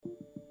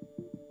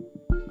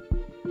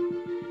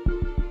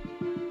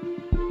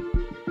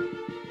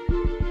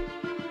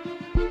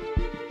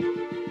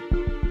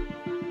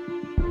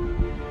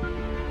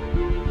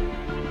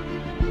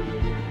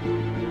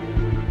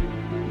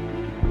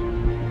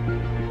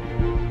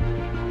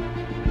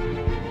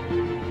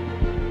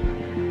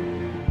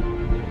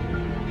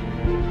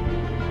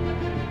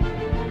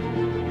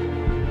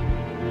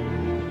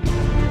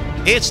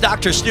It's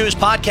Dr. Stu's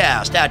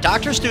podcast at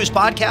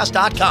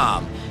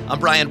drstuspodcast.com. I'm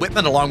Brian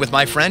Whitman, along with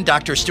my friend,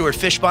 Dr. Stuart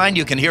Fishbein.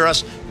 You can hear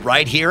us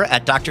right here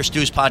at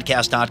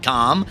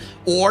drstuspodcast.com,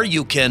 or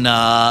you can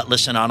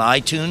listen on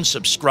iTunes,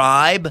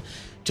 subscribe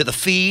to the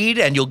feed,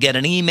 and you'll get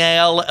an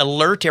email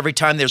alert every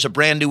time there's a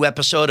brand new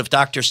episode of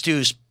Dr.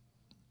 Stu's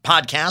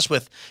podcast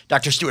with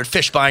Dr. Stuart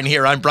Fishbein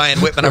here. I'm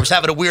Brian Whitman. I was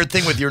having a weird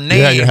thing with your name.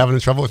 Yeah, you're having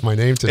trouble with my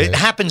name today. It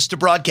happens to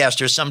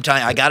broadcasters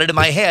sometimes. I got it in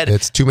my head.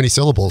 It's too many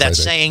syllables. That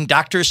saying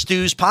Dr.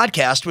 Stu's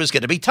podcast was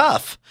going to be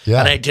tough.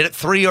 Yeah. And I did it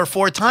 3 or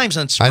 4 times.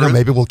 And I know.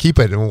 Maybe we'll keep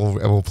it and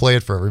we'll play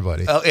it for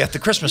everybody. Oh, at the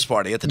Christmas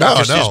party at the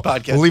Dr. Stu's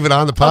podcast. We'll leave it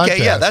on the podcast.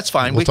 Okay, yeah, that's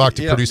fine. We'll talk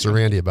to producer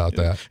Randy about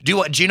that.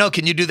 Gino,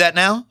 can you do that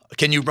now?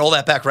 Can you roll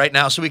that back right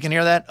now so we can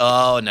hear that?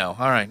 Oh, no.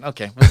 All right.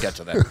 Okay. We'll get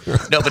to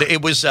that. No, but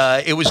it was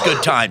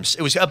good times.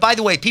 It was, by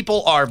the way,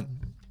 people are...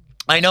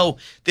 I know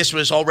this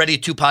was already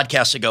 2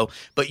 podcasts ago,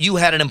 but you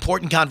had an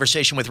important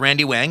conversation with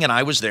Randy Wang, and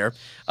I was there,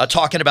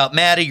 talking about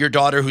Maddie, your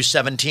daughter, who's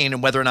 17,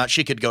 and whether or not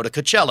she could go to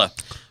Coachella.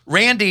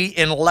 Randy,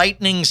 in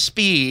lightning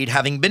speed,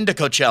 having been to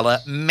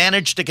Coachella,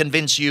 managed to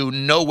convince you,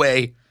 no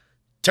way,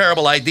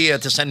 terrible idea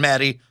to send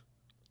Maddie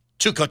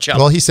to Coachella.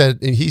 Well, he said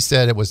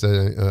it was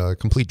a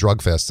complete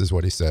drug fest, is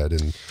what he said.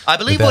 And I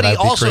believe what he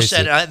also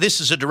said,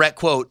 this is a direct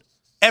quote,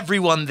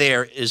 everyone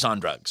there is on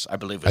drugs, I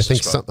believe. I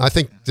think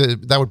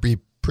that would be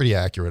pretty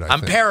accurate.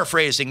 I'm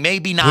paraphrasing,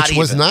 maybe not. Which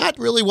was not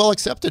really well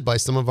accepted by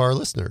some of our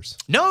listeners.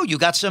 No, you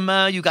got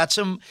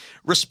some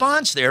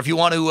response there. If you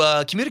want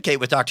to communicate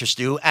with Dr.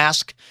 Stu,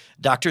 ask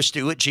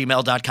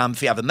drstu@gmail.com.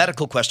 If you have a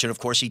medical question, of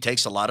course, he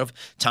takes a lot of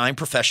time,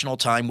 professional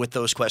time with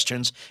those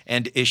questions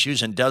and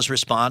issues, and does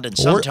respond. And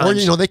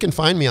sometimes, or they can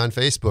find me on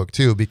Facebook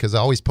too, because I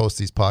always post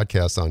these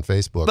podcasts on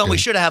Facebook. But we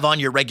should have on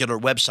your regular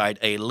website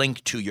a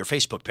link to your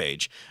Facebook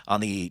page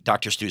on the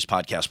Dr. Stu's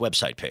podcast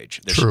website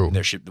page. True.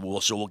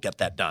 So we'll get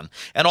that done.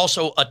 And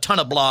also a ton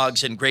of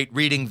blogs and great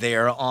reading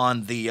there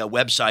on the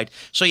website.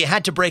 So you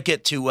had to break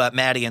it to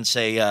Maddie and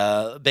say,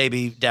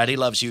 baby, Daddy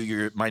loves you.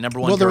 You're my number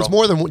one girl. Well, there was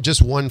more than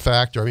just one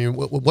factor. I mean,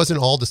 it wasn't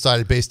all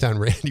decided based on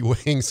Randy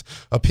Wang's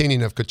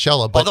opinion of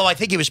Coachella. But, although I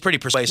think he was pretty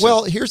persuasive.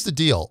 Well, here's the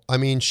deal. I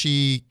mean,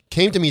 she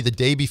came to me the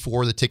day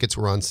before the tickets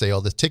were on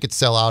sale. The tickets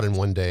sell out in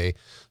one day,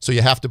 so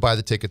you have to buy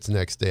the tickets the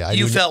next day.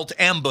 You felt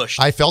ambushed.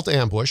 I felt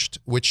ambushed,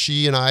 which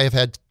she and I have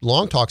had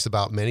long talks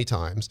about many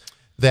times,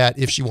 that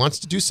if she wants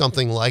to do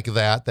something like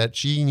that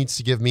she needs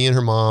to give me and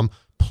her mom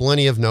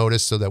plenty of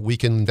notice so that we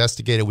can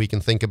investigate it, we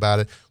can think about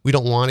it. We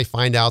don't want to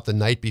find out the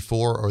night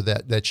before or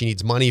that she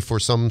needs money for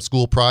some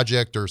school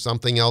project or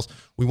something else.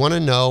 We want to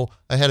know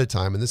ahead of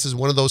time, and this is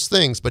one of those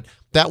things. But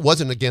that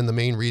wasn't, again, the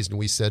main reason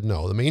we said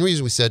no. The main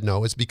reason we said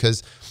no is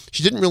because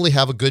she didn't really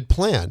have a good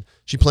plan.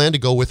 She planned to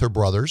go with her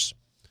brothers,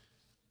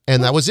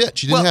 and that was it.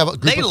 She didn't have a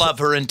group. They love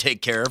her and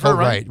take care of her,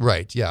 right?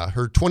 Right, yeah.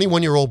 Her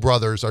 21-year-old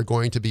brothers are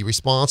going to be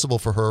responsible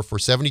for her for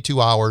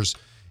 72 hours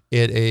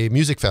at a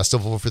music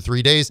festival for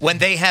 3 days. When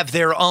they have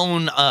their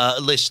own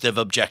list of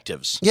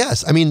objectives.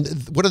 Yes. I mean,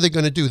 what are they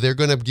going to do? They're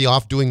going to be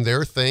off doing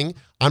their thing.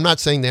 I'm not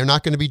saying they're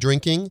not going to be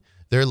drinking.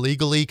 They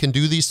legally can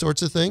do these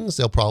sorts of things.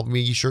 They'll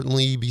probably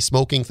certainly be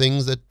smoking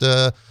things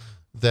that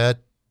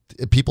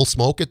people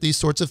smoke at these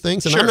sorts of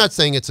things. And sure. I'm not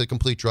saying it's a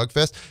complete drug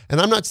fest.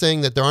 And I'm not saying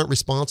that there aren't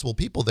responsible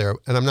people there.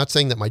 And I'm not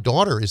saying that my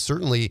daughter is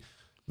certainly...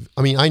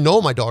 I mean, I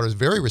know my daughter is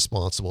very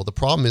responsible. The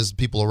problem is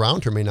people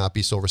around her may not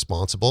be so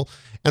responsible.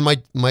 And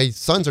my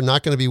sons are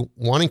not going to be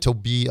wanting to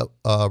be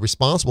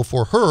responsible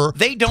for her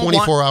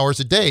 24 hours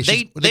a day.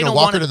 They don't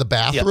walk her to the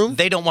bathroom. Yeah,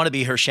 they don't want to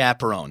be her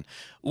chaperone.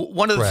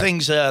 One of the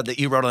things that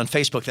you wrote on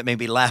Facebook that made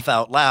me laugh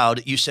out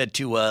loud, you said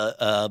to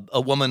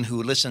a woman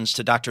who listens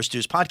to Dr.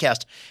 Stu's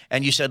podcast,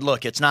 and you said,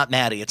 look, it's not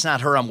Maddie. It's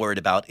not her I'm worried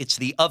about. It's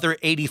the other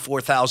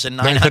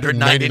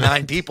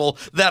 84,999 people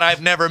that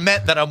I've never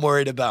met that I'm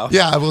worried about.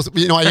 Yeah,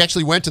 I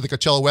actually went to the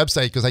Coachella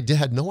website because I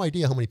had no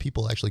idea how many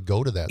people actually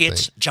go to that thing.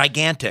 It's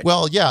gigantic.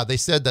 Well, yeah, they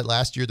said that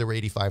last year there were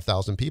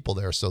 85,000 people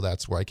there, so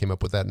that's where I came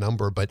up with that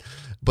number. But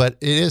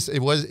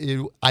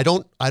I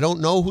don't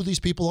know who these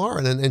people are,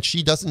 and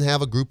she doesn't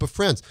have a group of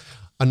friends.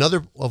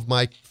 Another of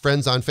my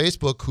friends on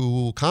Facebook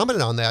who commented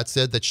on that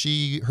said that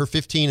her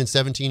 15 and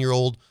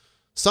 17-year-old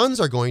sons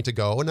are going to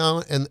go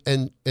now,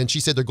 and she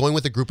said they're going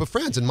with a group of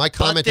friends. And my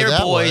comment to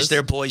that was,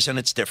 they're boys, and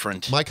it's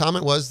different. My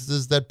comment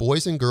is that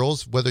boys and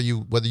girls, whether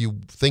you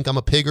think I'm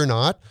a pig or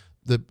not,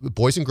 the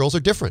boys and girls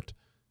are different.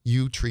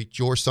 You treat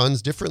your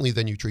sons differently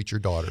than you treat your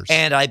daughters.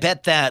 And I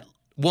bet that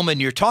woman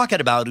you're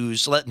talking about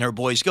who's letting her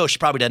boys go, she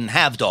probably doesn't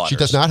have daughters. She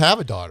does not have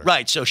a daughter.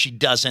 Right, so she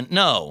doesn't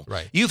know.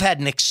 Right. You've had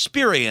an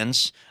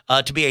experience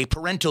to be a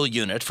parental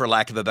unit, for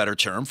lack of a better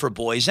term, for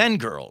boys and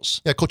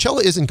girls. Yeah,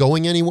 Coachella isn't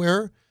going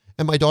anywhere,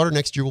 and my daughter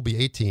next year will be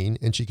 18,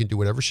 and she can do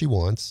whatever she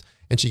wants,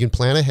 and she can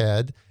plan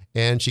ahead,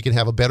 and she can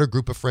have a better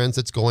group of friends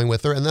that's going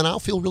with her, and then I'll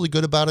feel really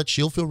good about it.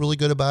 She'll feel really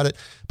good about it.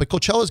 But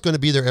Coachella is going to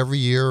be there every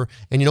year,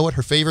 and you know what?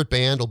 Her favorite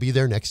band will be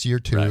there next year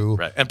too.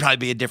 Right. And probably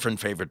be a different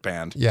favorite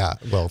band. Yeah,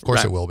 well, of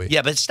course it will be.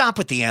 Yeah, but stop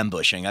with the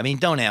ambushing. I mean,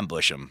 don't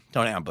ambush him.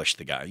 Don't ambush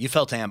the guy. You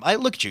felt I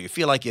look at you. You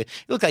feel like you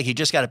look like you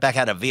just got it back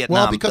out of Vietnam.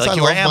 Well, because like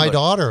I love my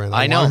daughter, and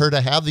I know want her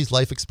to have these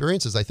life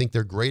experiences. I think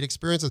they're great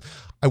experiences.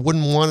 I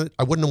wouldn't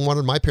have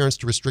wanted my parents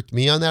to restrict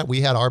me on that.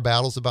 We had our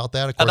battles about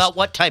that. Of course, about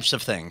what types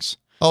of things?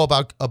 Oh,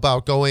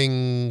 about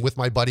going with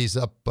my buddies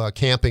up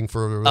camping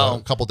for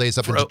a couple days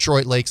up in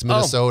Detroit Lakes,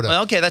 Minnesota.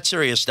 Well, okay, that's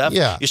serious stuff.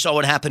 Yeah. You saw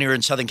what happened here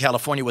in Southern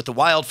California with the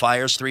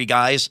wildfires. 3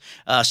 guys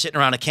sitting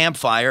around a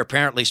campfire,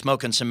 apparently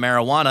smoking some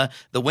marijuana.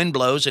 The wind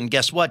blows, and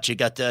guess what? You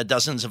got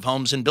dozens of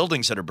homes and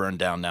buildings that are burned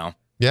down now.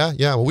 Yeah.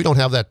 Well, we don't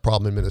have that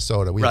problem in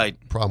Minnesota. We right.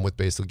 have a problem with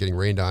basically getting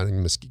rained on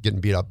and getting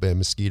beat up by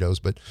mosquitoes,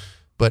 but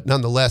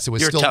nonetheless, it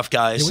was You're still tough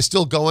guys. It was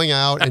still going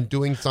out and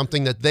doing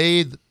something that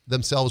they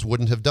themselves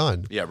wouldn't have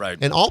done. Yeah, right.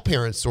 And all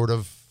parents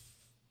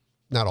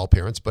not all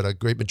parents, but a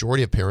great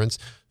majority of parents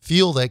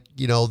feel that,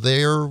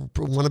 they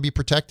want to be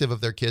protective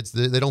of their kids.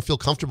 They don't feel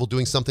comfortable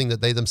doing something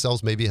that they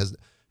themselves maybe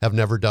have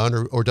never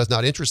done or does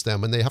not interest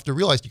them. And they have to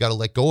realize you got to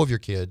let go of your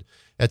kid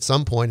at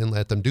some point and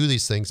let them do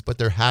these things. But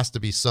there has to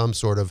be some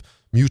sort of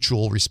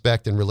mutual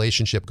respect and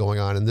relationship going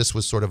on. And this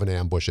was sort of an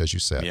ambush, as you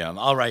said. Yeah.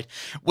 All right.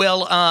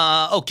 Well,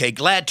 okay.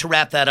 Glad to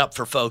wrap that up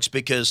for folks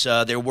because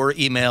there were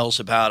emails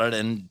about it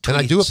and tweets. And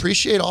I do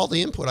appreciate all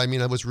the input. I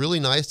mean, it was really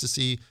nice to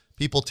see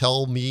people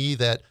tell me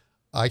that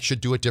I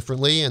should do it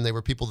differently. And there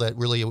were people that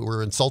really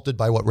were insulted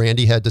by what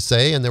Randy had to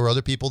say. And there were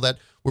other people that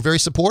were very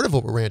supportive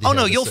of what Randy had to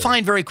say. Oh, no, you'll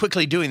find very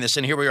quickly doing this.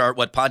 And here we are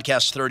at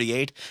podcast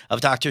 38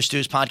 of Dr.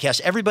 Stu's podcast.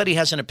 Everybody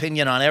has an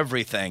opinion on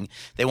everything.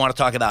 They want to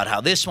talk about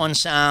how this one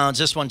sounds.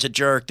 This one's a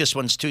jerk. This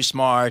one's too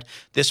smart.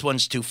 This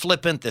one's too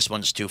flippant. This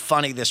one's too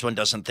funny. This one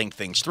doesn't think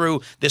things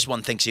through. This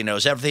one thinks he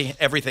knows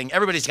everything.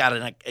 Everybody's got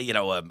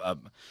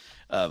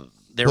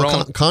their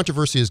own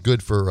controversy is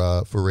good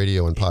for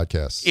radio and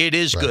podcasts. It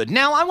is good.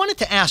 Now, I wanted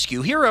to ask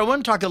you here. I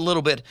want to talk a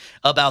little bit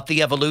about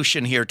the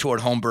evolution here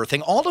toward home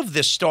birthing. All of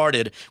this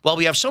started. Well,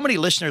 we have so many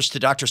listeners to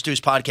Dr. Stu's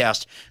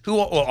podcast who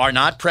are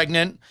not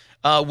pregnant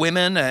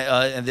women.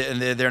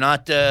 They're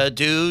not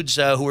dudes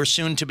who are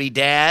soon to be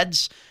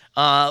dads.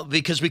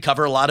 Because we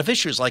cover a lot of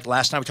issues. Like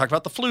last night, we talked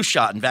about the flu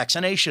shot and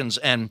vaccinations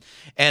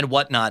and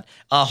whatnot.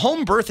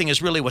 Home birthing is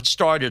really what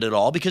started it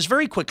all because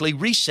very quickly,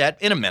 reset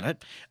in a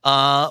minute,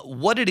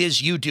 what it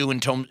is you do in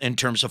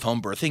terms of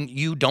home birthing.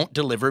 You don't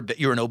deliver, but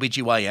you're an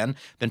OBGYN,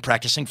 been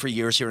practicing for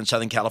years here in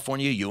Southern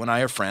California. You and I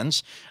are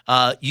friends.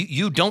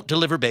 You don't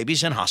deliver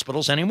babies in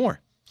hospitals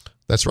anymore.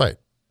 That's right.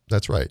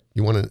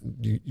 You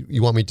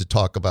want me to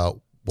talk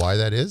about why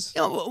that is?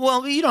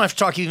 Well, you don't have to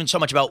talk even so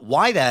much about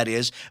why that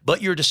is,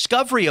 but your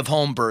discovery of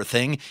home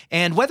birthing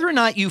and whether or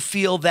not you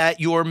feel that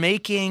you're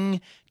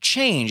making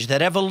change,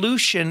 that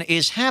evolution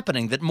is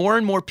happening, that more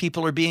and more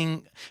people are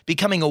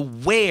becoming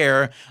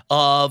aware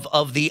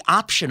of the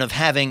option of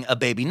having a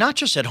baby, not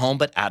just at home,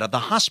 but out of the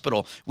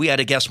hospital. We had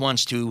a guest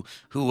once who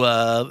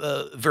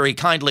very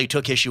kindly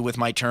took issue with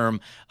my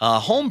term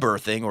home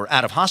birthing or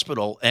out of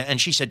hospital, and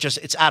she said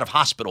it's out of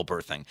hospital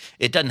birthing.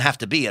 It doesn't have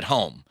to be at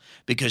home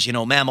because,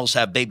 mammals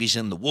have babies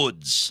in the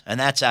woods, and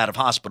that's out of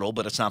hospital,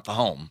 but it's not the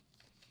home.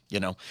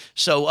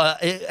 So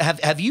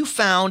have you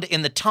found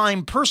in the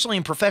time personally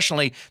and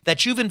professionally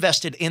that you've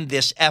invested in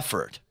this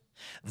effort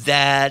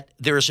that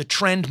there is a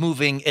trend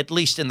moving at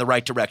least in the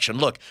right direction?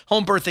 Look,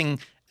 home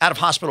birthing, out of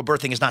hospital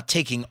birthing is not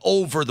taking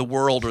over the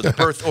world or the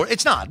birth, or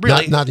it's not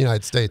really. Not the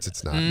United States,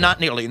 it's not. Not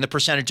nearly. And the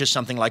percentage is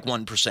something like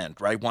 1%,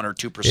 right? 1 or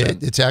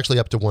 2%. It's actually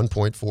up to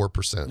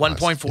 1.4%.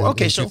 1.4.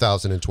 Okay, so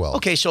 2012.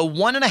 Okay, so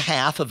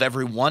 1.5 of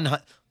every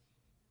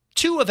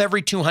 2 of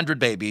every 200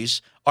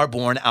 babies are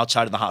born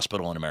outside of the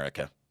hospital in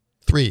America.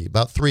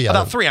 About three.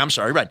 I'm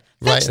sorry, right.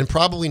 Right, and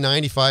probably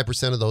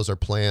 95% of those are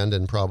planned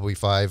and probably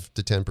 5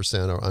 to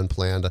 10% are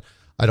unplanned.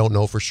 I don't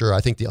know for sure.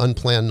 I think the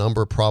unplanned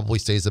number probably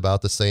stays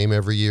about the same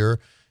every year.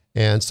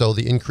 And so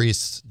the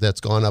increase that's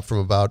gone up from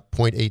about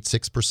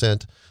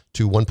 0.86%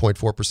 to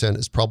 1.4%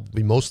 has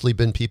probably mostly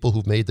been people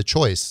who've made the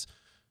choice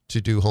to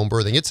do home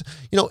birthing. It's,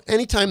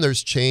 anytime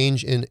there's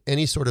change in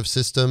any sort of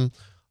system,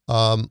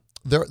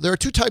 there are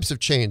 2 types of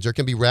change. There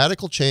can be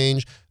radical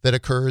change that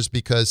occurs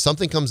because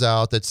something comes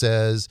out that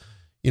says,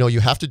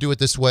 you have to do it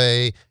this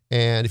way,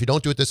 and if you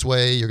don't do it this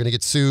way, you're going to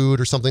get sued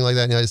or something like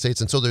that in the United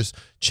States. And so there's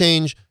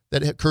change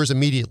that occurs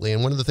immediately.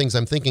 And one of the things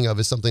I'm thinking of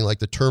is something like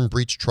the term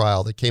breach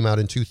trial that came out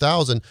in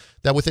 2000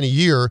 that within a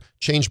year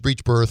changed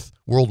breech birth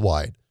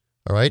worldwide.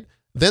 All right.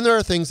 Then there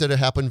are things that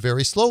happen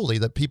very slowly,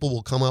 that people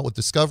will come out with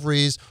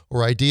discoveries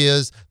or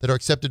ideas that are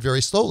accepted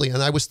very slowly.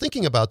 And I was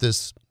thinking about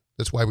this.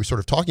 That's why we're sort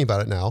of talking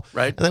about it now.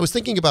 Right. And I was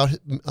thinking about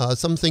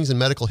some things in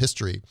medical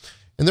history.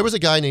 And there was a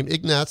guy named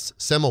Ignaz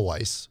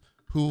Semmelweis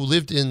who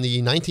lived in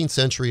the 19th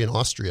century in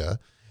Austria.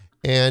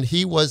 And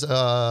he was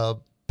a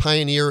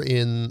pioneer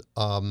in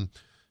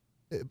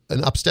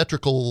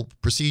obstetrical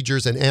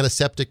procedures and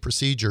antiseptic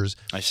procedures.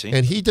 I see.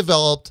 And he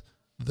developed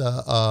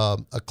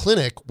a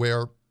clinic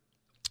where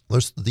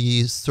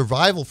the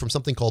survival from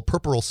something called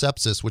puerperal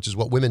sepsis, which is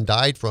what women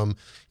died from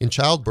in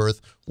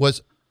childbirth,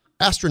 was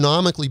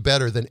astronomically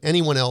better than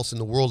anyone else in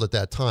the world at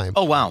that time.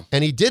 Oh, wow.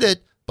 And he did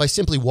it by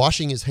simply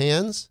washing his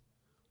hands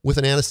with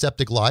an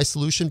antiseptic lye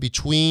solution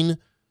between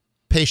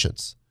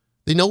patients.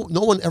 No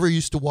one ever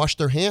used to wash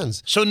their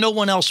hands. So no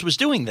one else was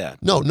doing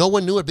that? No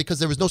one knew it because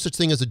there was no such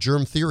thing as a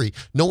germ theory.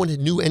 No one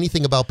knew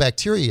anything about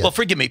bacteria. Well,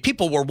 forgive me.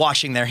 People were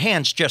washing their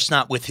hands, just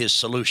not with his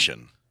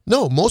solution.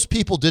 No, most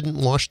people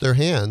didn't wash their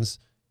hands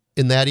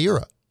in that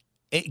era.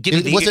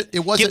 Give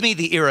me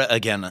the era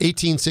again.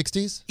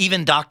 1860s?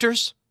 Even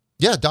doctors?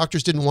 Yeah,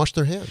 doctors didn't wash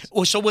their hands.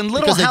 Well, so when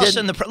Little House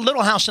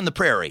in the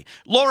Prairie,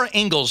 Laura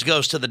Ingalls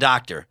goes to the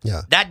doctor.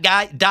 Yeah. That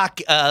guy,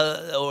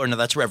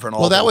 that's Reverend Alden.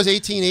 Well, that was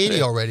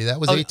 1880 already. That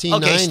was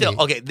 1890. Okay,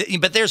 still, okay.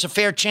 But there's a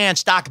fair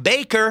chance Doc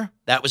Baker,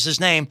 that was his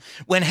name,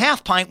 when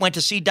Half Pint went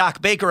to see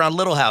Doc Baker on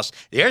Little House,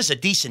 there's a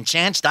decent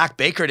chance Doc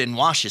Baker didn't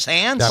wash his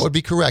hands. That would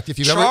be correct. If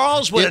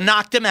Charles would have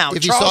knocked him out.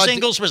 Charles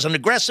Ingalls was an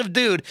aggressive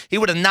dude. He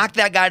would have knocked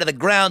that guy to the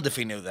ground if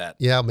he knew that.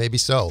 Yeah, maybe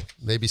so.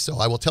 Maybe so.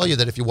 I will tell you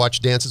that if you watch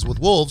Dances with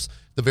Wolves,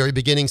 the very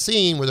beginning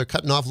scene where they're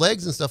cutting off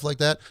legs and stuff like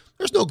that,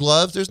 there's no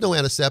gloves, there's no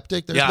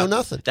antiseptic, there's no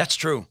nothing. That's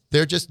true.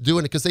 They're just doing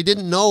it because they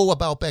didn't know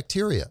about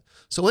bacteria.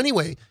 So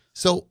anyway,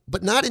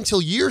 but not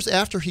until years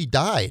after he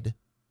died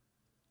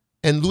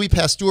and Louis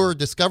Pasteur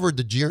discovered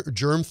the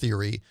germ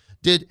theory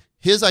did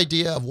his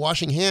idea of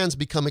washing hands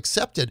become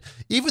accepted.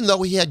 Even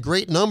though he had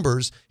great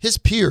numbers, his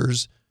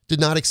peers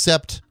did not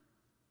accept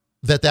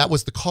that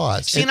was the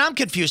cause. See, and I'm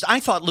confused. I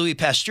thought Louis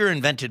Pasteur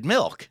invented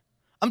milk.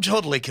 I'm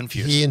totally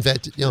confused. He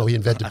invented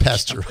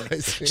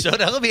pasteurizing. So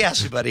now let me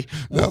ask you, buddy.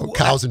 No,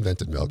 cows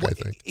invented milk, I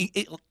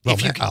think.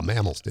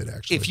 Mammals did,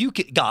 actually.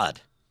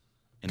 God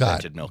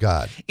invented milk.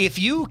 God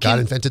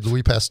invented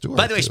Louis Pasteur.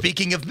 By the way,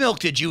 speaking of milk,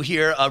 did you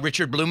hear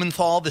Richard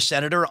Blumenthal, the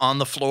senator, on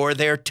the floor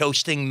there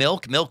toasting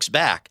milk? Milk's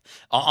back.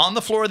 On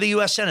the floor of the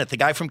U.S. Senate, the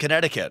guy from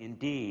Connecticut.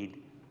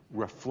 Indeed,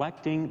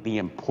 reflecting the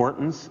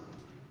importance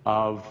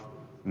of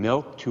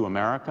milk to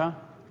America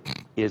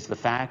is the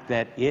fact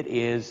that it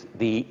is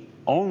the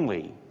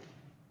only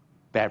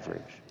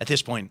beverage. At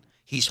this point,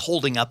 he's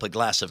holding up a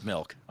glass of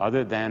milk.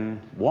 Other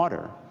than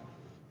water,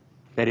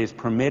 that is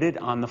permitted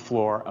on the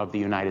floor of the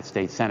United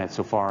States Senate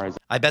so far as...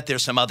 I bet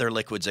there's some other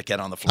liquids that get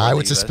on the floor. I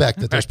would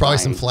suspect that there's probably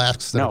some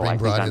flasks that are being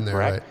brought in there.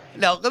 Right?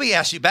 Now, let me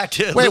ask you back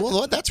to... Wait,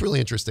 well, that's really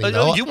interesting.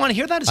 Do you want to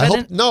hear that?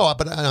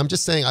 But I'm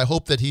just saying, I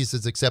hope that he's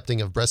as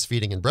accepting of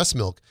breastfeeding and breast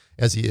milk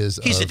as he is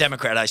He's a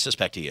Democrat. I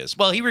suspect he is.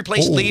 Well, he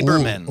replaced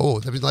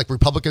Lieberman. Like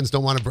Republicans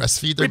don't want to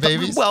breastfeed their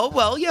babies?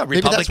 Well, yeah.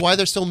 Maybe that's why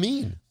they're so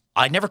mean.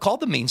 I never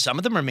called them mean. Some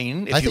of them are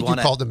mean. I think you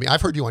called them mean.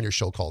 I've heard you on your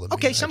show call them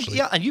mean.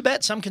 Okay, and you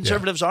bet some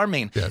conservatives are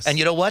mean. Yes. And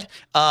you know what?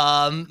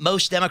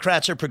 Most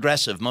Democrats are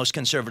progressive. Most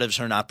conservatives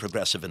are not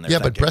progressive in their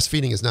thinking. But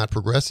breastfeeding is not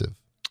progressive.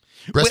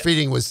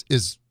 Breastfeeding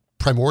is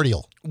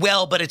primordial.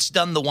 Well, but it's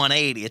done the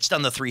 180. It's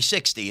done the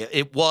 360.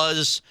 It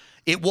was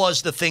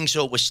the thing,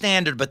 so it was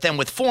standard. But then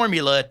with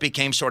formula, it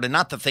became sort of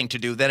not the thing to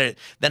do. Then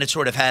it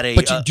sort of had a.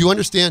 But do you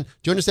understand?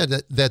 Do you understand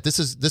that this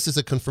is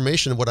a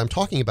confirmation of what I'm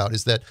talking about?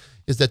 Is that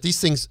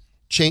these things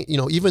change?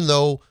 Even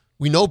though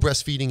we know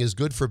breastfeeding is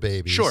good for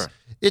babies, sure,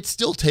 it's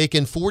still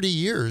taken 40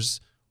 years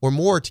or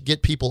more to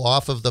get people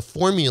off of the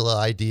formula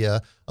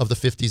idea of the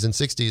 50s and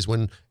 60s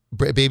when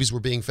babies were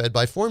being fed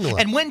by formula.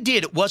 And when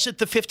was it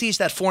the 50s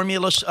that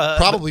formula?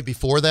 Probably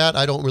before that.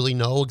 I don't really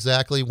know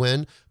exactly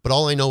when, but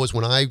all I know is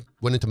when I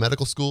went into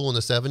medical school in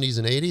the 70s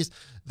and 80s,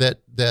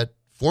 that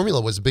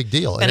formula was a big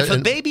deal. And if a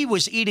baby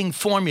was eating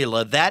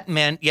formula, that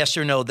meant, yes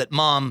or no, that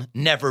mom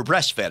never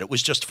breastfed. It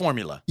was just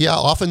formula. Yeah,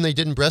 often they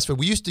didn't breastfeed.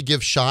 We used to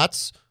give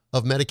shots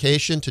of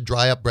medication to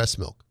dry up breast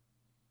milk.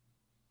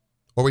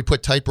 Or we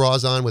put tight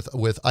bras on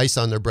with ice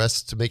on their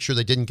breasts to make sure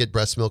they didn't get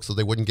breast milk so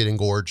they wouldn't get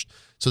engorged,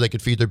 so they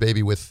could feed their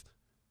baby with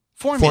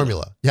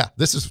formula. Yeah,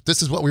 this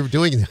is what we were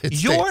doing in the United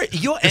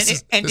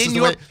States.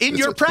 In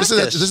your practice.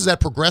 This is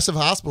at progressive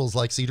hospitals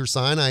like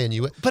Cedars-Sinai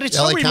and but it's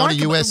LA so County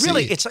remarkable. USC.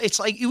 Really, it's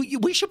like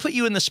we should put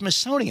you in the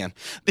Smithsonian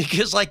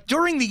because like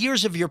during the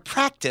years of your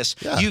practice,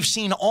 you've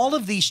seen all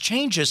of these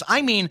changes.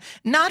 I mean,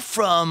 not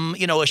from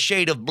a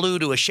shade of blue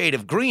to a shade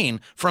of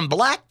green, from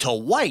black to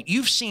white.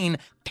 You've seen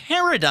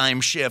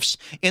paradigm shifts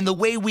in the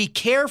way we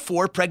care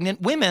for pregnant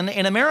women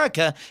in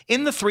America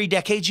in the 3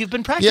 decades you've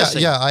been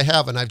practicing. Yeah, I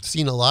have, and I've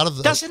seen a lot of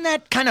the. Doesn't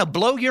that kind of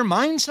blow your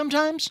mind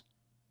sometimes?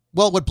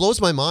 Well, what blows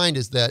my mind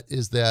is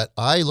that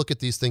I look at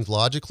these things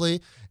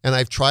logically, and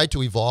I've tried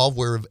to evolve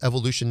where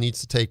evolution needs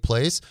to take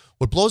place.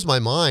 What blows my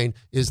mind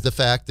is the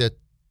fact that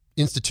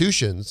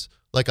institutions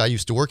like I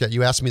used to work at,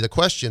 you asked me the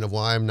question of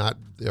why I'm not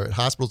there at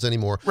hospitals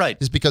anymore. Right.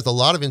 Is because a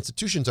lot of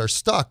institutions are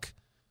stuck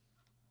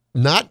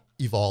not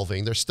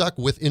evolving. They're stuck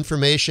with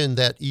information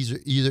that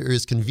either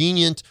is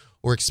convenient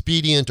or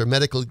expedient or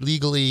medically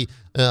legally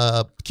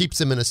keeps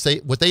them in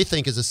what they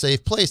think is a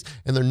safe place,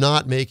 and they're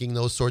not making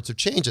those sorts of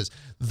changes.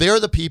 They're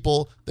the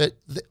people that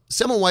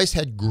Semmelweis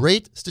had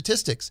great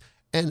statistics,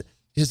 and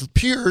his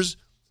peers,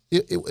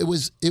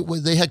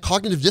 they had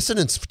cognitive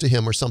dissonance to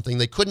him or something.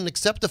 They couldn't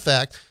accept the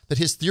fact that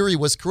his theory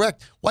was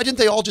correct. Why didn't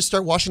they all just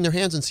start washing their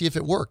hands and see if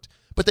it worked?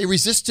 but they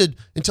resisted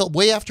until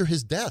way after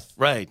his death.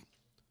 Right.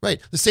 Right.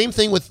 The same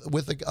thing with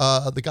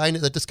the guy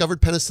that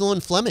discovered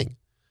penicillin, Fleming.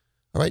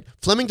 All right.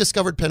 Fleming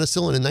discovered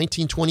penicillin in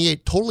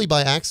 1928 totally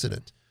by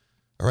accident.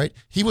 All right.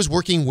 He was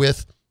working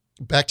with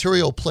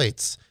bacterial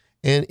plates.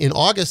 And in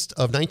August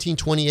of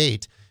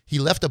 1928, he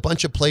left a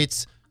bunch of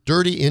plates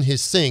dirty in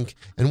his sink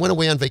and went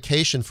away on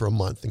vacation for a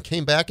month and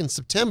came back in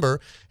September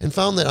and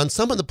found that on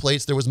some of the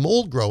plates there was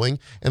mold growing,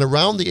 and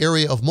around the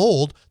area of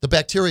mold, the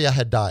bacteria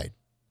had died.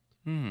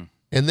 And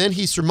then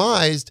he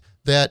surmised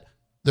that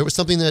there was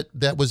something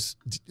that was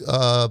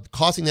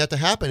causing that to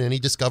happen, and he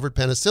discovered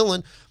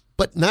penicillin,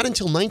 but not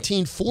until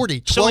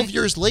 1940, 12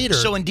 years later.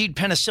 So indeed,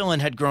 penicillin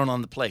had grown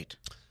on the plate.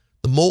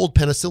 The mold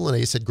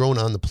penicillinase had grown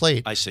on the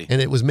plate. I see.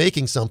 And it was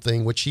making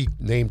something which he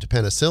named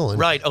penicillin.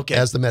 Right, okay.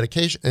 As the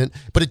medication.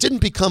 But it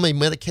didn't become a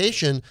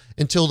medication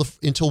until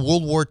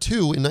World War II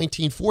in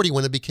 1940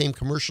 when it became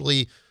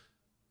commercially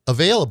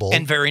available.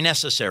 And very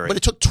necessary. But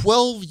it took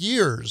 12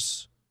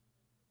 years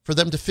for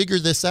them to figure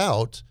this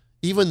out,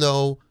 even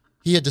though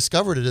he had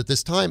discovered it at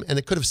this time, and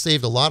it could have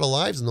saved a lot of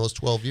lives in those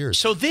 12 years.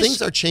 So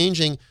things are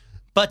changing.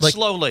 But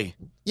slowly.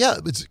 Yeah,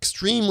 it's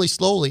extremely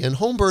slowly. And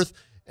home birth,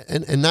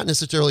 and not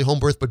necessarily home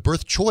birth, but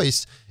birth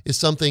choice is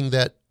something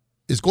that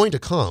is going to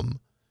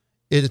come.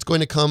 It's going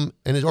to come,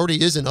 and it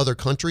already is in other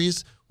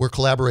countries where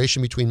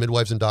collaboration between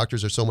midwives and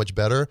doctors are so much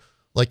better,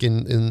 like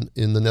in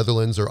the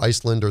Netherlands or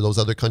Iceland or those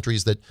other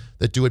countries that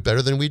do it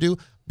better than we do.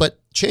 But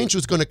change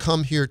was going to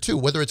come here too,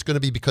 whether it's going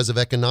to be because of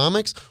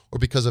economics or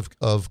because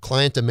of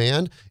client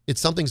demand.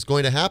 Something's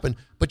going to happen,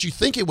 but you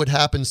think it would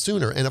happen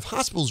sooner. And if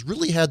hospitals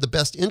really had the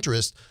best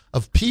interest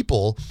of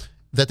people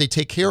that they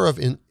take care of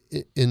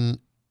in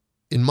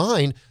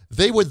mind,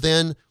 they would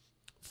then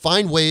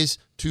find ways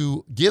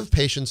to give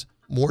patients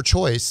more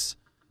choice.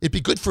 It'd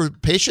be good for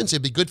patients,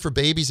 it'd be good for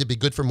babies, it'd be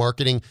good for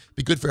marketing, it'd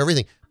be good for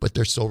everything. But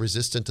they're so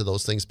resistant to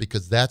those things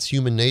because that's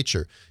human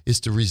nature, is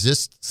to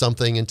resist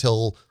something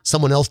until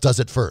someone else does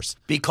it first.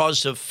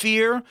 Because of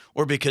fear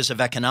or because of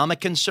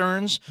economic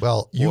concerns?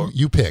 Well,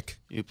 you pick.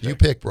 You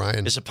pick,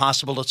 Brian. Is it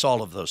possible it's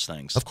all of those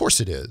things? Of course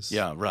it is.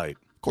 Yeah, right.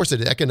 Of course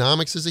it is.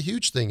 Economics is a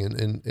huge thing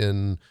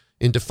in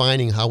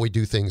defining how we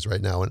do things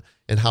right now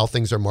and how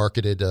things are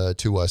marketed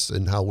to us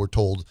and how we're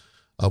told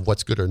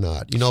what's good or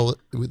not. You know,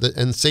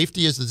 and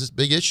safety is this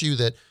big issue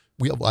that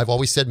I've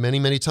always said many,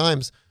 many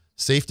times.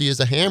 Safety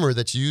is a hammer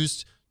that's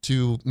used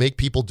to make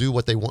people do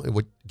what they want,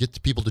 get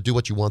people to do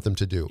what you want them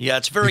to do. Yeah,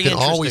 it's very interesting.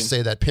 You can always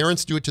say that.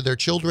 Parents do it to their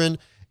children,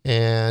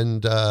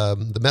 and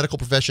the medical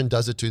profession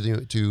does it to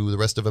the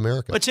rest of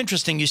America. It's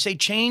interesting. You say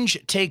change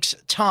takes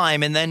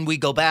time, and then we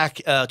go back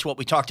to what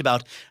we talked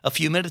about a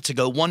few minutes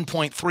ago.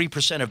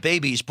 1.3% of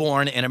babies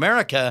born in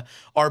America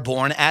are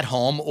born at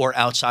home or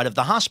outside of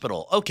the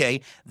hospital.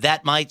 Okay,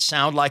 that might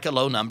sound like a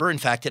low number. In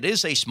fact, it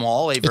is it's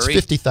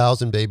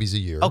 50,000 babies a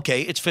year.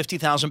 Okay, it's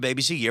 50,000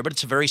 babies a year, but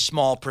it's a very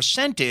small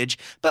percentage.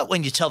 But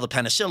when you tell the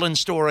penicillin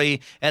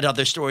story and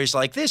other stories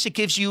like this, it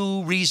gives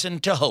you reason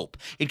to hope.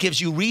 It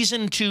gives you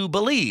reason to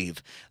believe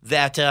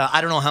that I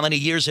don't know how many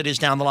years it is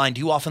down the line.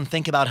 Do you often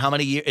think about how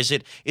many years?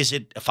 Is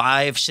it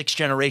 5, 6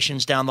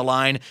 generations down the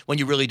line when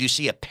you really do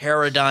see a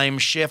paradigm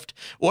shift?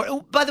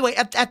 Or, by the way,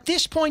 at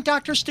this point,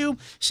 Dr. Stu,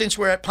 since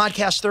we're at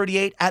podcast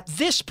 38, at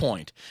this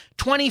point,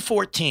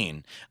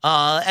 2014,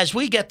 as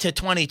we get to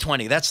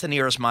 2020, that's the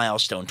nearest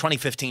milestone.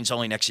 2015 is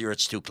only next year.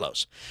 It's too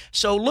close.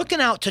 So looking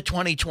out to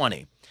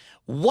 2020,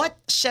 what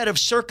set of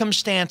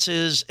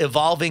circumstances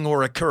evolving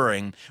or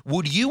occurring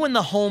would you in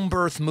the home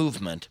birth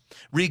movement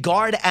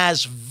regard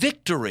as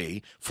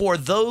victory for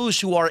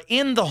those who are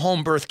in the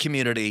home birth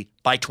community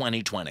by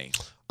 2020?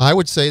 I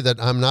would say that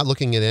I'm not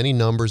looking at any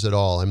numbers at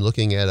all. I'm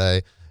looking at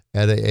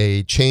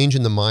a change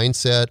in the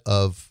mindset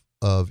of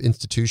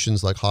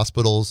institutions like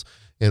hospitals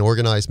and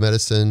organized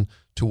medicine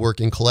to work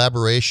in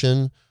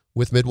collaboration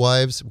with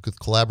midwives, with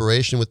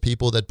collaboration with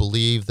people that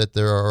believe that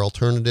there are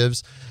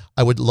alternatives.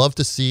 I would love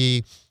to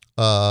see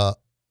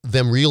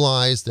them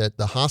realize that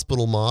the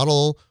hospital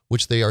model,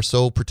 which they are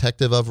so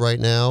protective of right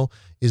now,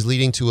 is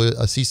leading to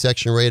a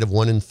C-section rate of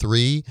 1 in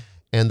 3,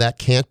 and that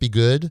can't be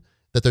good,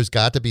 that there's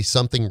got to be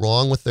something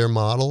wrong with their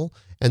model,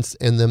 and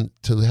them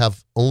to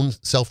have own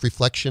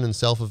self-reflection and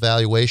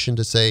self-evaluation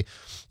to say,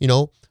 you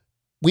know,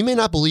 we may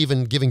not believe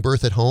in giving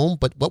birth at home,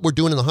 but what we're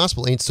doing in the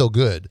hospital ain't so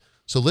good.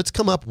 So let's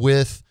come up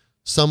with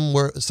some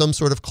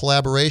sort of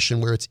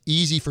collaboration where it's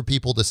easy for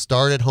people to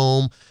start at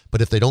home,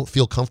 but if they don't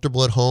feel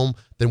comfortable at home,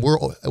 then we're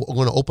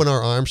going to open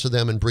our arms to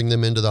them and bring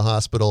them into the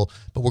hospital,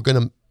 but we're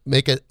going to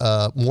make it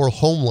more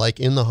home-like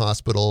in the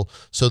hospital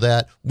so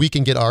that we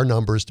can get our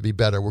numbers to be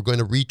better. We're going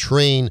to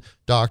retrain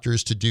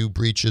doctors to do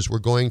breaches. We're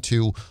going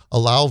to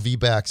allow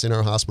VBACs in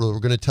our hospital. We're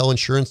going to tell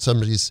insurance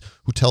companies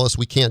who tell us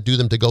we can't do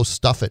them to go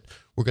stuff it.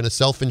 We're going to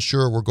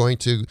self-insure. We're going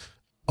to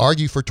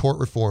argue for tort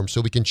reform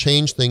so we can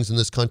change things in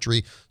this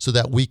country so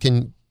that we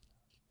can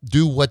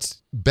do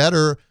what's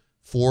better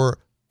for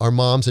our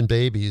moms and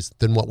babies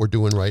than what we're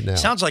doing right now.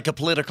 Sounds like a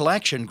political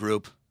action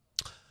group.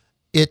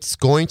 It's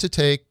going to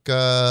take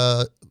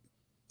that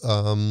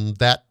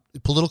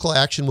political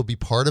action will be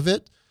part of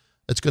it.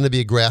 It's going to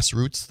be a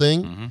grassroots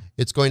thing.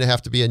 It's going to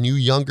have to be a new,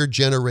 younger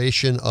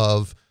generation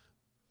of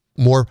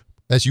more,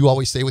 as you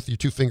always say with your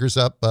two fingers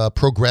up,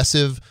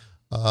 progressive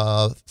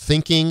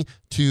thinking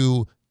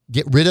to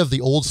get rid of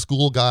the old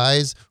school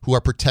guys who are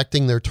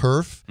protecting their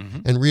turf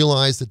and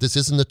realize that this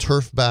isn't a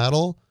turf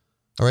battle.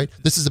 All right.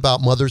 This is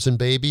about mothers and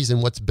babies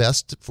and what's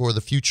best for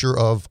the future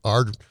of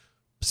our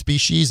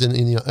species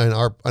and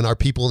our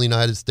people in the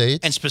United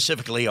States, and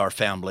specifically our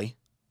family.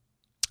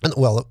 And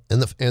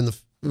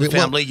the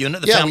family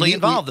unit, the family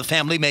involved, the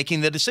family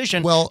making the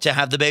decision to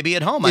have the baby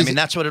at home. I mean,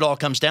 that's what it all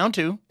comes down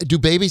to. Do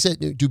babies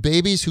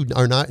who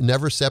are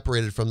never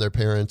separated from their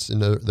parents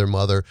and their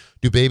mother,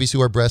 do babies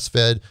who are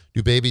breastfed,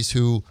 do babies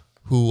who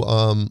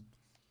are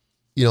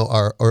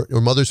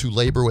mothers who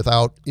labor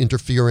without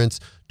interference,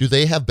 do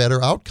they have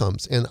better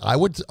outcomes? And I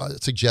would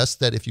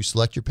suggest that if you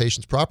select your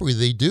patients properly,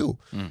 they do.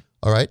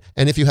 All right.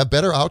 And if you have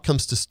better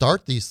outcomes to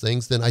start these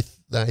things, then I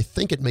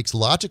think it makes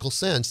logical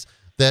sense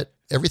that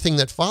everything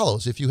that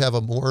follows, if you have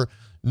a more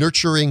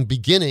nurturing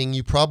beginning,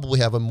 you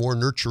probably have a more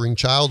nurturing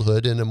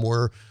childhood and a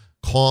more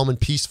calm and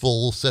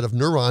peaceful set of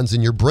neurons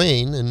in your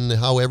brain, and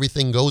how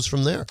everything goes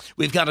from there.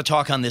 We've got to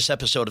talk on this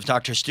episode of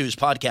Dr. Stu's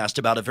podcast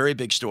about a very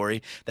big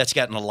story that's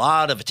gotten a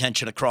lot of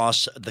attention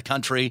across the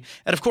country.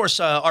 And of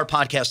course, our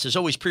podcast is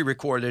always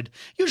pre-recorded,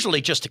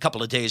 usually just a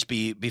couple of days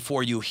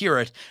before you hear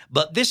it.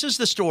 But this is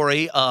the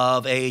story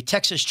of a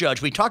Texas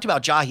judge. We talked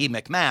about Jahi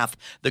McMath,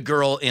 the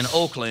girl in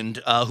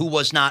Oakland who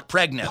was not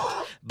pregnant,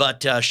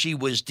 but she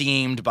was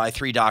deemed by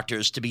 3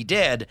 doctors to be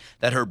dead,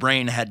 that her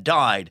brain had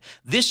died.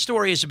 This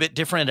story is a bit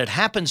different. It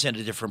happens in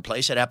a different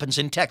place. It happens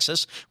in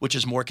Texas, which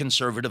is more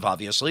conservative,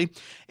 obviously.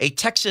 A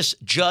Texas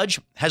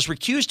judge has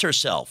recused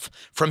herself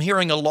from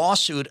hearing a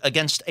lawsuit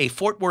against a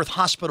Fort Worth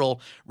hospital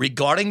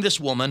regarding this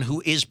woman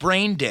who is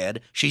brain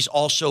dead. She's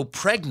also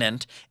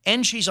pregnant,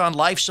 and she's on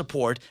life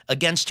support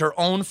against her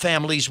own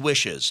family's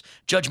wishes.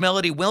 Judge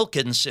Melody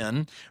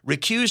Wilkinson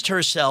recused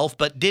herself,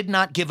 but did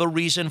not give a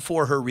reason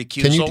for her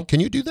recusal. Can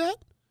you do that?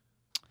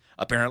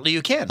 Apparently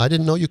you can. I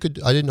didn't know you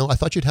could. I didn't know. I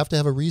thought you'd have to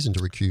have a reason to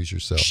recuse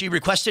yourself. She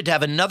requested to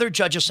have another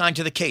judge assigned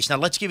to the case. Now,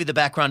 let's give you the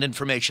background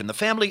information. The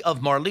family of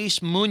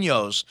Marlise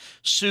Munoz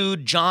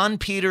sued John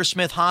Peter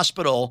Smith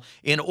Hospital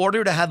in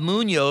order to have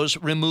Munoz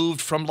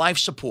removed from life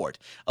support.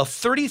 A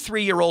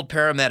 33-year-old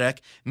paramedic,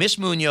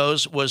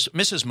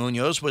 Mrs.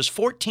 Munoz, was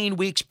 14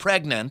 weeks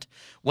pregnant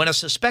when a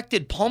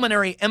suspected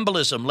pulmonary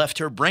embolism left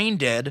her brain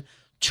dead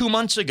 2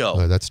 months ago.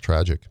 Oh, that's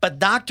tragic. But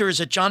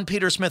doctors at John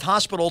Peter Smith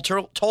Hospital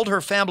told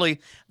her family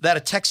that a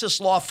Texas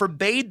law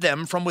forbade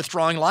them from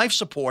withdrawing life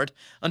support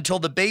until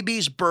the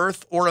baby's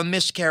birth or a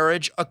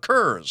miscarriage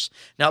occurs.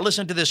 Now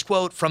listen to this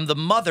quote from the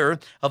mother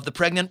of the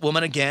pregnant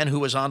woman, again, who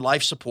was on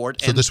life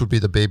support. So this would be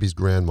the baby's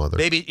grandmother.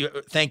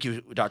 Thank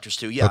you, Dr.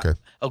 Stu. Yeah.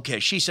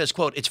 Okay. She says,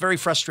 quote, "It's very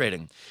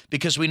frustrating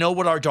because we know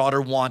what our daughter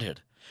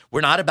wanted.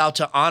 We're not about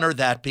to honor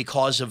that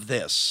because of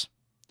this."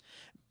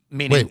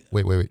 Meaning,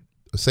 Wait.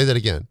 Say that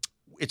again.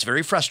 It's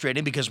very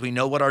frustrating because we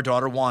know what our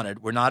daughter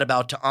wanted. We're not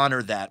about to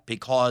honor that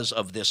because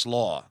of this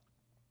law.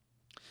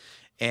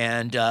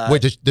 And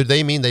wait, did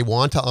they mean they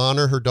want to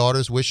honor her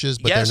daughter's wishes,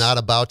 but yes, they're not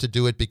about to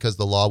do it because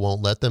the law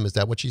won't let them? Is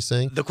that what she's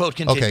saying? The quote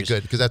continues. Okay,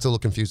 good, because that's a little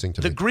confusing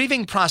to me. The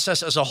grieving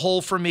process as a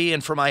whole for me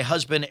and for my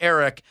husband,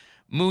 Eric,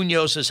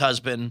 Munoz's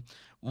husband,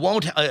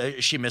 won't,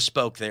 she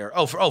misspoke there.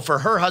 For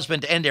her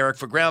husband and Eric,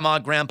 for grandma,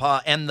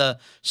 grandpa, and the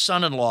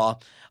son-in-law,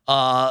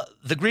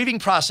 the grieving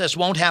process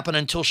won't happen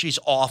until she's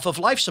off of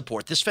life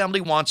support. This family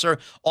wants her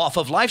off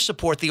of life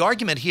support. The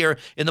argument here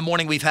in the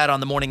morning we've had on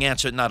the Morning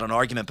Answer, not an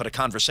argument, but a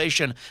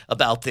conversation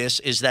about this,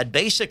 is that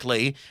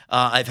basically,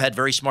 I've had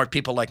very smart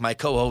people like my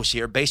co-hosts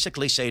here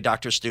basically say,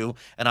 Dr. Stu,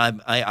 and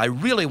I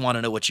really want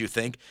to know what you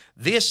think,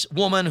 this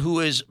woman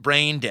who is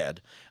brain dead,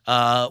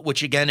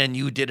 which again, and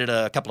you did it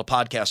a couple of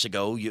podcasts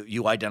ago,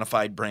 you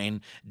identified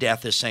brain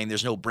death as saying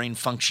there's no brain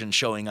function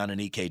showing on an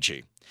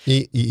EKG.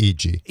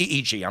 EEG.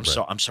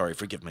 EEG. I'm sorry.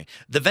 Forgive me.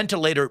 The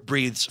ventilator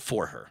breathes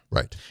for her.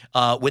 Right.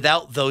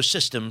 Without those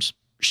systems,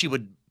 she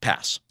would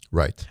pass.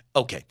 Right.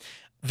 Okay.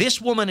 This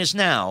woman is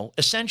now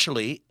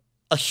essentially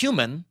a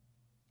human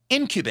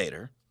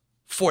incubator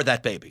for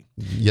that baby.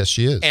 Yes,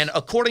 she is. And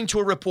according to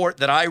a report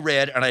that I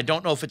read, and I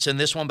don't know if it's in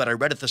this one, but I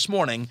read it this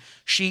morning,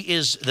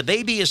 the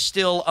baby is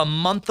still a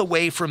month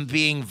away from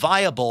being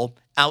viable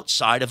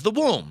outside of the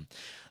womb.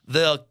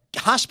 The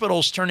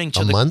hospital's turning to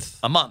a month?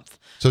 A month.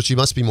 So she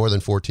must be more than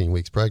 14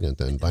 weeks pregnant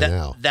then by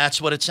now.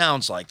 That's what it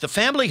sounds like. The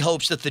family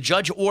hopes that the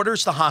judge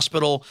orders the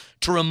hospital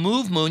to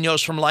remove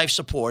Munoz from life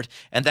support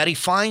and that he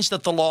finds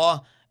that the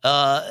law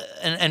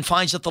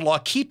finds that the law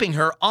keeping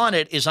her on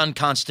it is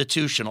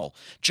unconstitutional.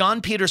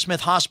 John Peter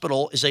Smith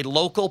Hospital is a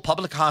local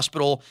public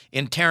hospital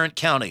in Tarrant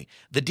County.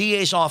 The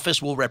DA's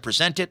office will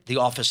represent it. The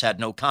office had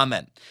no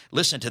comment.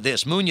 Listen to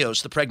this.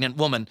 Munoz, the pregnant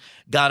woman,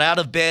 got out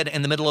of bed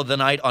in the middle of the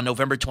night on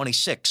November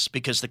 26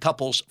 because the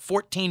couple's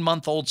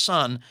 14-month-old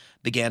son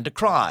began to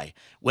cry.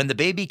 When the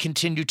baby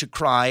continued to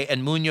cry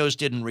and Munoz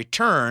didn't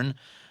return,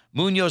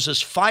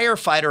 Munoz's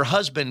firefighter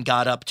husband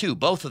got up too,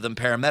 both of them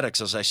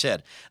paramedics, as I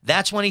said.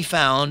 That's when he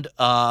found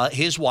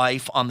his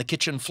wife on the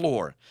kitchen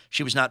floor.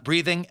 She was not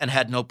breathing and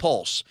had no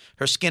pulse.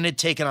 Her skin had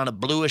taken on a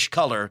bluish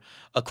color,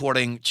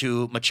 according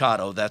to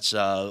Machado. That's,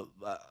 I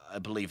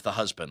believe, the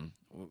husband.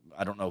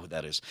 I don't know who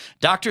that is.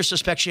 Doctors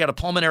suspect she had a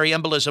pulmonary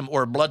embolism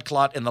or a blood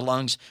clot in the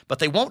lungs, but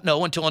they won't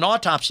know until an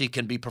autopsy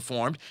can be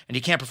performed. And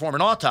you can't perform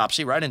an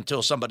autopsy, right,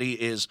 until somebody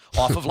is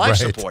off of life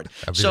support.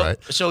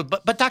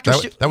 But Dr.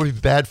 That would be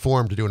bad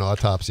form to do an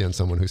autopsy on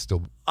someone who's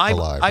still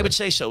alive. I would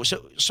say so.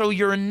 So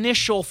your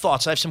initial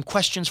thoughts, I have some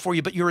questions for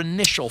you, but your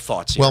initial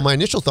thoughts here. Well, my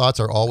initial thoughts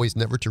are always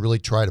never to really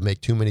try to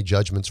make too many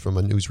judgments from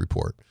a news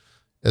report,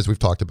 as we've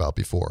talked about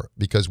before,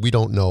 because we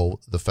don't know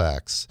the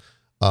facts.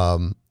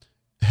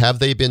 Have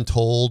they been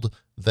told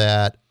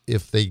that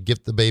if they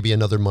give the baby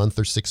another month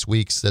or 6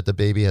 weeks that the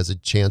baby has a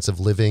chance of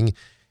living?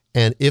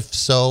 And if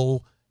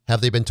so,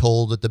 have they been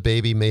told that the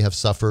baby may have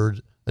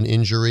suffered an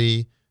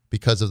injury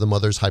because of the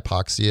mother's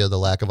hypoxia, the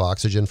lack of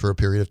oxygen for a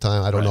period of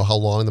time? I don't know how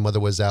long the mother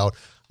was out.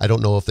 I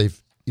don't know if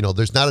they've,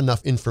 there's not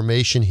enough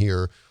information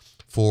here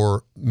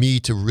for me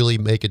to really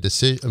make a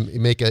decision,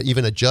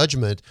 even a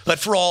judgment. But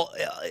for all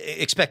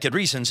expected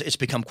reasons, it's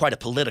become quite a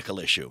political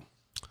issue.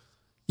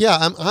 Yeah,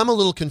 I'm a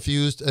little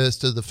confused as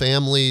to the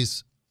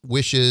family's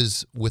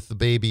wishes with the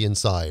baby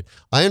inside.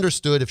 I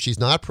understood if she's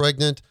not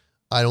pregnant,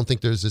 I don't think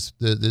there's this.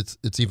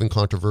 It's even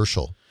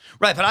controversial.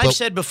 Right, but I've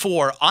said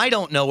before, I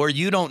don't know her,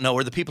 you don't know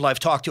her, the people I've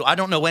talked to, I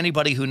don't know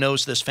anybody who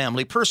knows this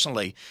family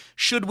personally.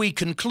 Should we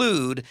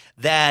conclude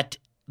that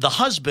the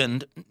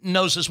husband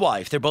knows his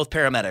wife, they're both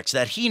paramedics,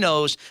 that he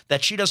knows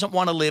that she doesn't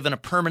want to live in a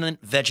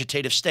permanent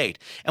vegetative state?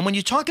 And when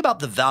you talk about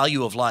the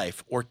value of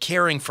life or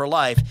caring for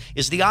life,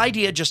 is the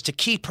idea just to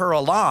keep her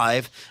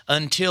alive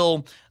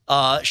until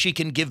she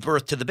can give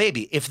birth to the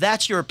baby? If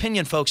that's your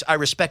opinion, folks, I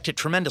respect it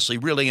tremendously.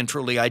 Really and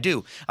truly, I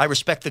do. I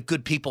respect that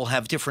good people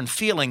have different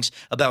feelings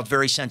about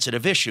very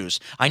sensitive issues.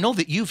 I know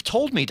that you've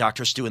told me,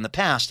 Dr. Stu, in the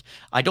past,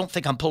 I don't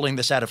think I'm pulling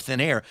this out of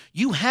thin air,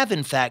 you have,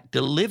 in fact,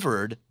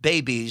 delivered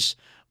babies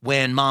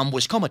when mom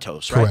was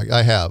comatose, right? Correct.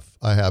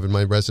 I have in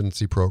my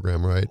residency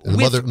program, right? And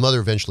the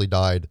mother eventually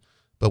died,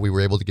 but we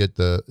were able to get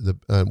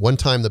the one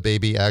time the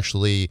baby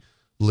actually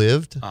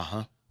lived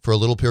for a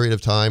little period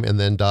of time and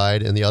then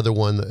died, and the other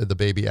one, the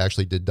baby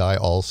actually did die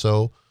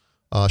also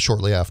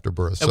shortly after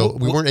birth. So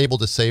we weren't able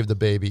to save the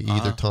baby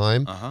either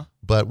time,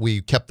 but we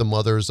kept the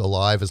mothers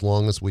alive as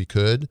long as we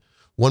could.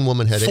 One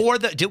woman had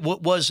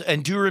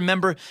and do you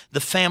remember the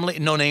family?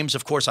 No names,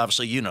 of course.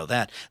 Obviously, you know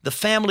that the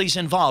families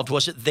involved.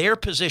 Was it their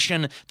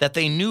position that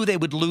they knew they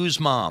would lose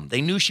mom?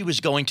 They knew she was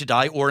going to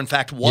die, or in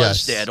fact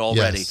was dead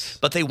already.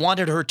 But they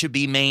wanted her to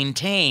be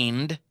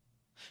maintained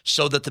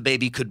so that the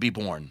baby could be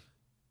born.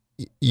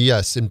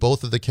 Yes, in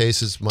both of the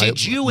cases.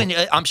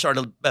 I'm sorry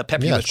to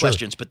pep you with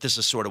questions, but this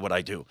is sort of what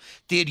I do.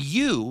 Did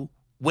you,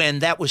 when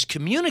that was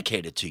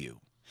communicated to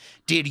you,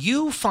 did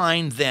you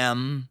find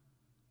them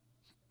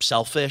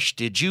selfish?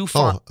 Did you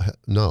find?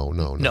 No.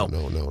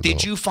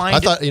 Did you find? I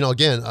thought,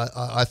 again,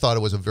 I thought it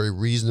was a very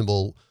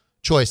reasonable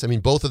choice. I mean,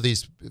 both of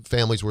these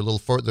families were a little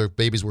further. Their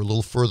babies were a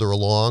little further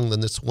along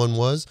than this one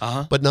was.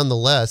 But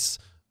nonetheless,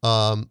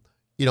 I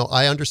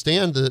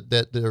understand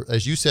that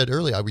as you said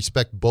earlier, I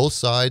respect both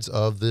sides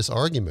of this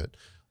argument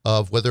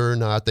of whether or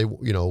not they,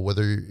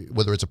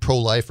 whether it's a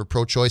pro-life or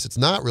pro-choice. It's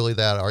not really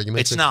that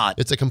argument. It's not.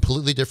 It's a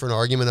completely different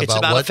argument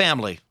about a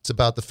family. It's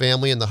about the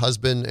family and the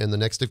husband and the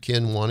next of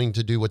kin wanting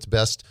to do what's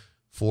best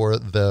for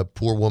the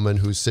poor woman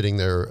who's sitting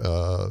there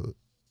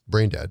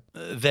brain dead.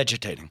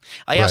 Vegetating.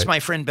 I asked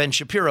my friend Ben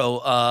Shapiro,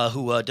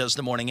 who does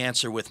the Morning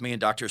Answer with me and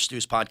Dr.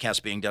 Stu's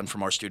podcast being done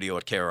from our studio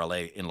at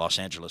KRLA in Los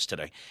Angeles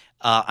today.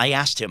 I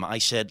asked him, I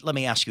said, let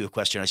me ask you a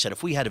question. I said,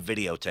 if we had a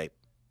videotape,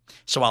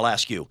 so I'll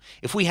ask you,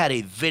 if we had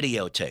a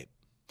videotape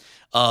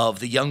of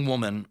the young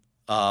woman,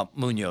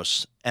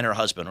 Munoz, and her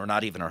husband, or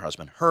not even her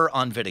husband, her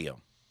on video,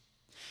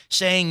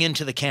 saying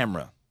into the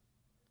camera,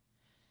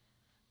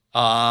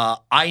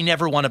 I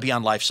never want to be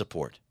on life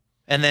support.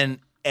 And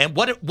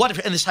what if,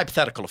 and this is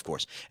hypothetical, of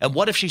course, and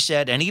what if she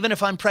said, and even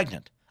if I'm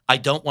pregnant, I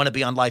don't want to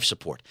be on life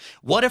support?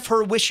 What if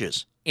her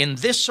wishes in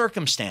this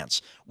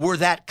circumstance were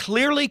that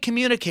clearly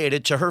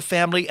communicated to her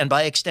family and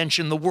by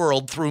extension the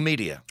world through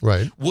media?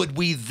 Right. Would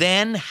we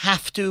then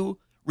have to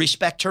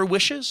respect her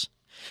wishes?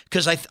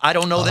 Because I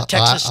don't know that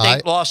Texas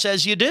state law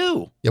says you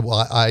do. Yeah,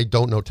 well, I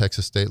don't know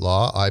Texas state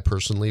law. I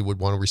personally would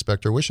want to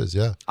respect her wishes,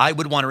 yeah. I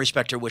would want to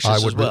respect her wishes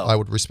as well. I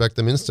would respect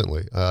them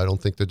instantly. I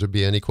don't think there'd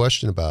be any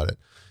question about it.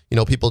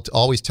 People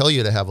always tell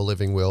you to have a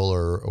living will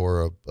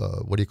or a,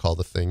 what do you call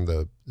the thing,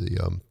 the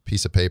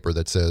piece of paper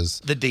that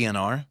says... The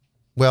DNR?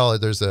 Well,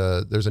 there's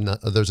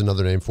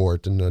another name for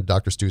it, and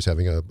Dr. Stu's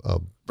having a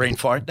brain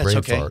fart. That's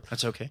okay. Fart.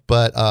 That's okay.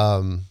 But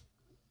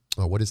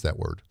what is that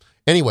word?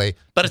 Anyway,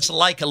 but it's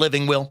like a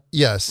living will.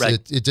 Yes, right.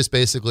 It just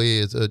basically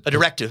is a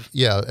directive.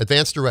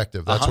 Advanced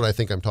directive. That's what I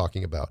think I'm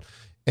talking about.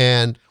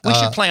 And we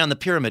should play on the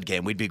pyramid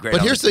game. We'd be great.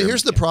 But here's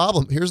the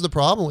problem. Here's the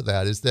problem with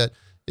that is that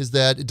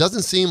it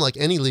doesn't seem like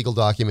any legal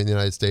document in the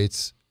United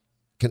States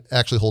can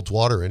actually hold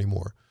water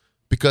anymore,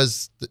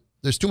 because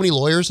there's too many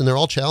lawyers, and they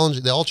all challenge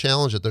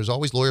it. There's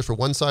always lawyers for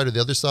one side or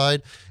the other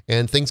side,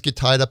 and things get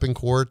tied up in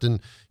court. And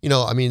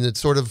it's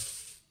sort of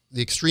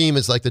the extreme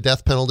is like the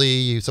death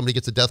penalty. Somebody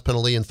gets a death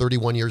penalty, and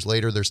 31 years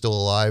later they're still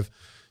alive.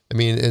 I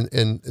mean,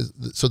 and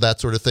so that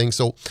sort of thing.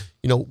 So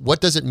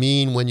what does it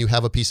mean when you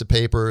have a piece of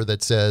paper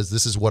that says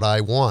this is what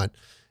I want?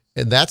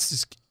 And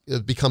that's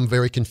become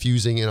very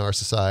confusing in our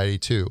society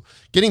too.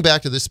 Getting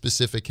back to this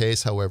specific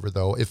case, however,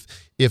 though,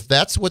 if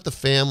that's what the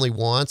family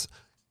wants,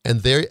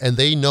 and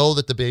they know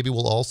that the baby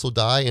will also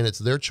die, and it's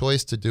their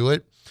choice to do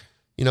it,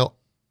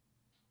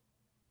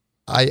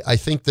 I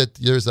think that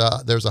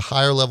there's a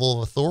higher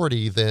level of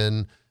authority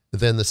than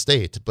the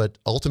state. But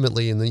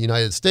ultimately, in the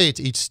United States,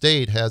 each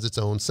state has its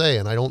own say,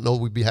 and I don't know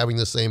we'd be having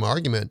the same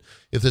argument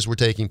if this were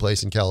taking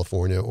place in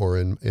California or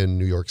in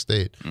New York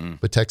State.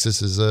 But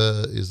Texas is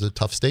a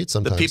tough state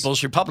sometimes. The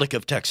People's Republic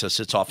of Texas,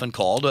 it's often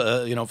called,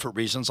 for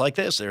reasons like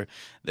this.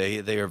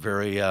 They are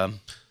very.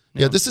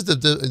 This is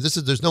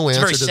there's no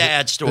answer. It's a very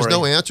sad story. There's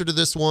no answer to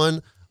this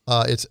one.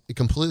 It's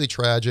completely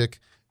tragic.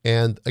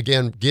 And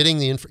again,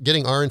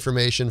 getting our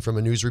information from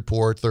a news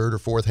report, third or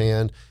fourth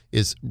hand,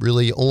 is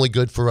really only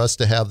good for us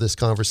to have this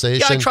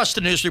conversation. Yeah, I trust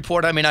the news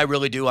report. I mean, I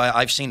really do.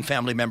 I've seen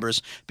family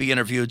members be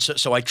interviewed,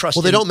 so I trust.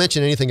 Well, they don't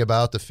mention anything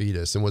about the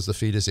fetus. And was the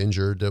fetus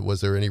injured?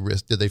 Was there any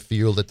risk? Did they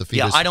feel that the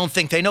fetus? Yeah, I don't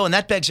think they know, and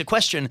that begs a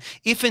question.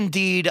 If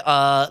indeed,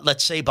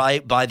 let's say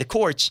by the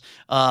courts,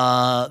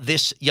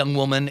 this young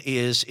woman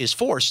is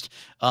forced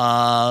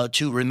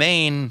to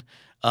remain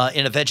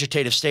in a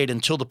vegetative state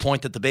until the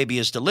point that the baby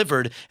is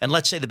delivered, and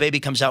let's say the baby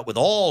comes out with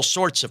all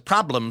sorts of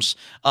problems,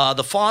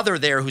 the father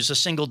there, who's a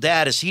single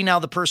dad, is he now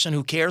the person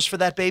who cares for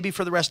that baby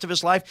for the rest of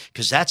his life?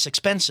 Because that's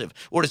expensive.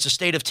 Or it's the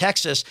state of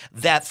Texas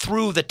that,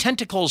 through the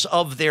tentacles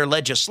of their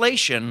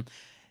legislation,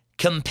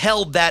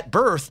 compelled that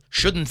birth.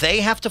 Shouldn't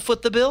they have to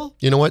foot the bill?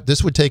 You know what?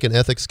 This would take an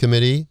ethics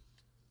committee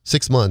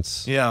 6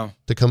 months. Yeah.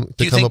 To come up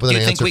with an answer. Do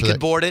you think we could that.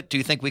 board it? Do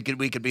you think we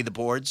could be the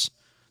boards?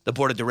 The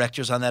board of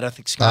directors on that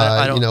ethics committee?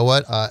 I don't. You know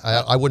what?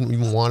 I wouldn't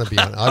even want to be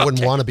on. I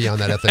wouldn't want to be on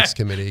that ethics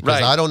committee because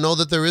Right. I don't know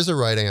that there is a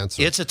right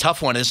answer. It's a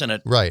tough one, isn't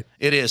it? Right.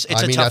 It is.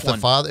 It's I mean, a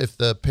tough one. If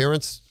the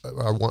parents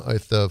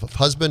if the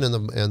husband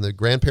and the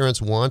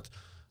grandparents want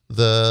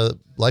the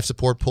life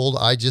support pulled,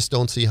 I just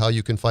don't see how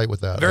you can fight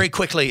with that. Very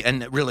quickly,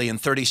 and really in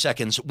 30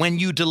 seconds, when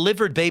you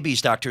delivered babies,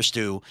 Dr.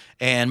 Stu,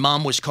 and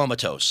mom was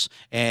comatose,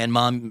 and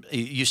mom,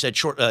 you said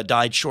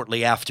died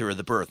shortly after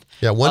the birth.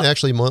 Yeah, one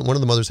of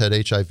the mothers had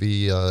HIV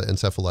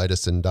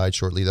encephalitis and died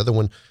shortly. The other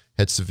one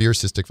had severe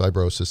cystic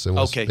fibrosis and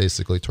was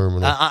basically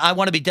terminal. I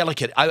want to be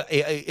delicate.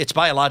 It's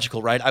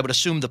biological, right? I would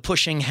assume the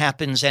pushing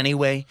happens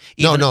anyway.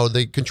 No,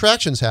 the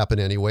contractions happen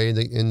anyway,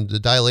 and the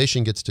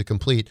dilation gets to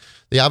complete.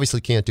 They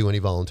obviously can't do any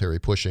voluntary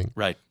pushing.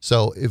 Right.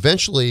 So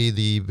eventually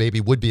the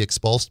baby would be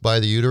expulsed by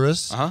the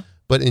uterus. Uh-huh.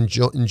 But in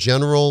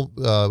general,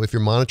 if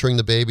you're monitoring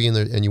the baby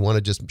and you want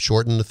to just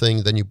shorten the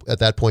thing, then at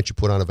that point you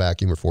put on a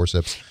vacuum or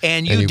forceps.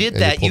 And you did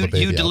that.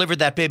 You delivered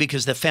that baby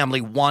because the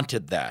family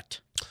wanted that.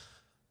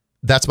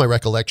 That's my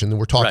recollection.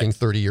 We're talking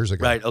 30 years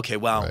ago. Right. Okay.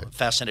 Wow. Right.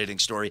 Fascinating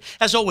story.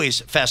 As always,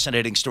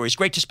 fascinating stories.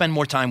 Great to spend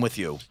more time with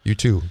you. You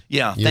too.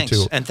 Yeah. You thanks.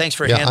 too. And thanks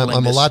for handling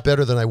I'm this. a lot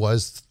better than I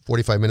was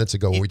 45 minutes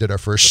ago when we did our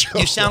first show.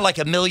 You sound like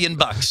 $1 million.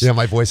 Yeah,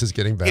 my voice is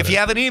getting better. If you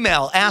have an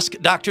email,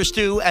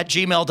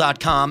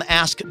 askdrstu@gmail.com,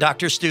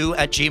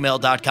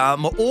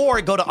 askdrstu@gmail.com,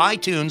 or go to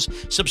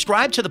iTunes,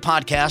 subscribe to the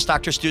podcast,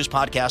 Dr. Stu's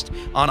podcast,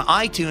 on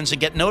iTunes and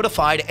get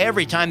notified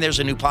every time there's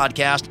a new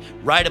podcast.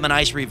 Write him a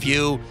nice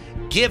review.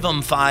 Give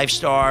him 5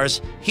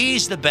 stars.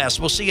 He's the best.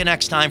 We'll see you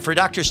next time. For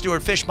Dr.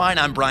 Stuart Fishbein,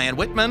 I'm Brian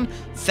Whitman.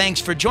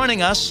 Thanks for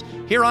joining us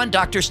here on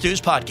Dr.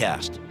 Stu's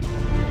podcast.